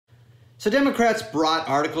So Democrats brought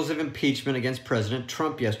articles of impeachment against President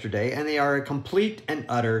Trump yesterday, and they are a complete and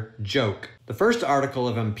utter joke. The first article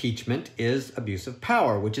of impeachment is abuse of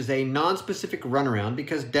power, which is a non-specific runaround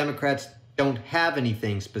because Democrats don't have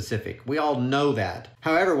anything specific. We all know that.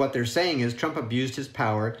 However, what they're saying is Trump abused his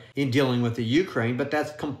power in dealing with the Ukraine, but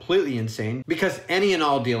that's completely insane because any and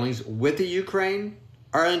all dealings with the Ukraine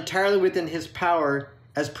are entirely within his power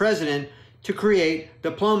as president to create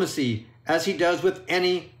diplomacy, as he does with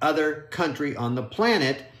any other country on the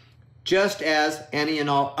planet, just as any and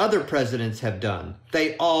all other presidents have done.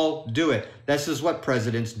 They all do it. This is what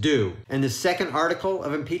presidents do. And the second article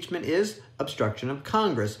of impeachment is obstruction of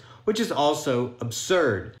Congress, which is also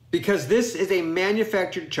absurd because this is a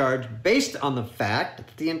manufactured charge based on the fact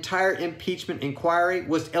that the entire impeachment inquiry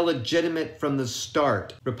was illegitimate from the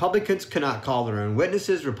start. Republicans could not call their own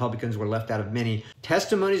witnesses. Republicans were left out of many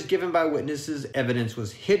testimonies given by witnesses. Evidence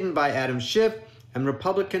was hidden by Adam Schiff, and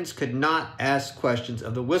Republicans could not ask questions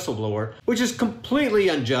of the whistleblower, which is completely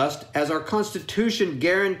unjust as our Constitution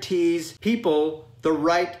guarantees people the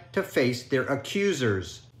right to face their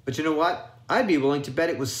accusers. But you know what? I'd be willing to bet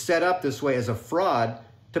it was set up this way as a fraud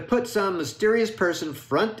to put some mysterious person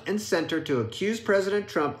front and center to accuse President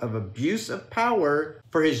Trump of abuse of power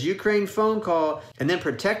for his Ukraine phone call and then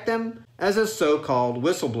protect them as a so-called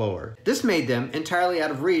whistleblower. This made them entirely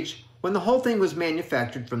out of reach when the whole thing was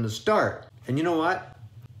manufactured from the start. And you know what?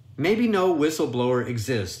 Maybe no whistleblower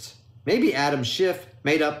exists. Maybe Adam Schiff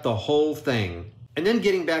made up the whole thing. And then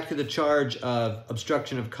getting back to the charge of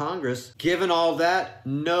obstruction of Congress, given all that,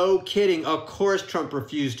 no kidding, of course Trump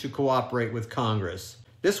refused to cooperate with Congress.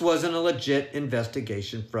 This wasn't a legit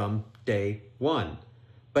investigation from day one,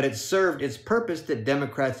 but it served its purpose that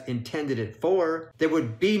Democrats intended it for. There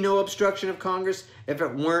would be no obstruction of Congress if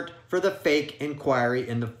it weren't for the fake inquiry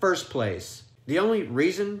in the first place. The only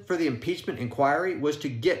reason for the impeachment inquiry was to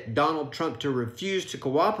get Donald Trump to refuse to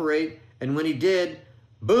cooperate, and when he did,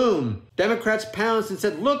 boom! Democrats pounced and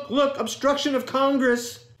said, look, obstruction of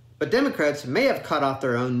Congress! But Democrats may have cut off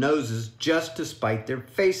their own noses just to spite their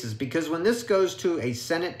faces, because when this goes to a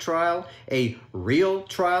Senate trial, a real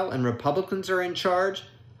trial, and Republicans are in charge,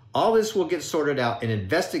 all this will get sorted out and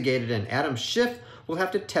investigated, and Adam Schiff will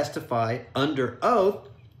have to testify under oath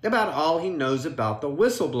about all he knows about the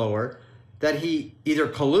whistleblower that he either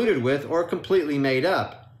colluded with or completely made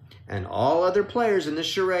up. And all other players in this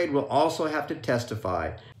charade will also have to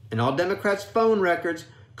testify. And all Democrats' phone records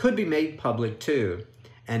could be made public too.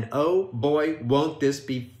 And oh boy, won't this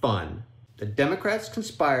be fun. The Democrats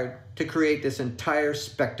conspired to create this entire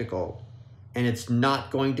spectacle, and it's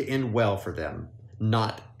not going to end well for them.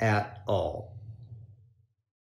 Not at all.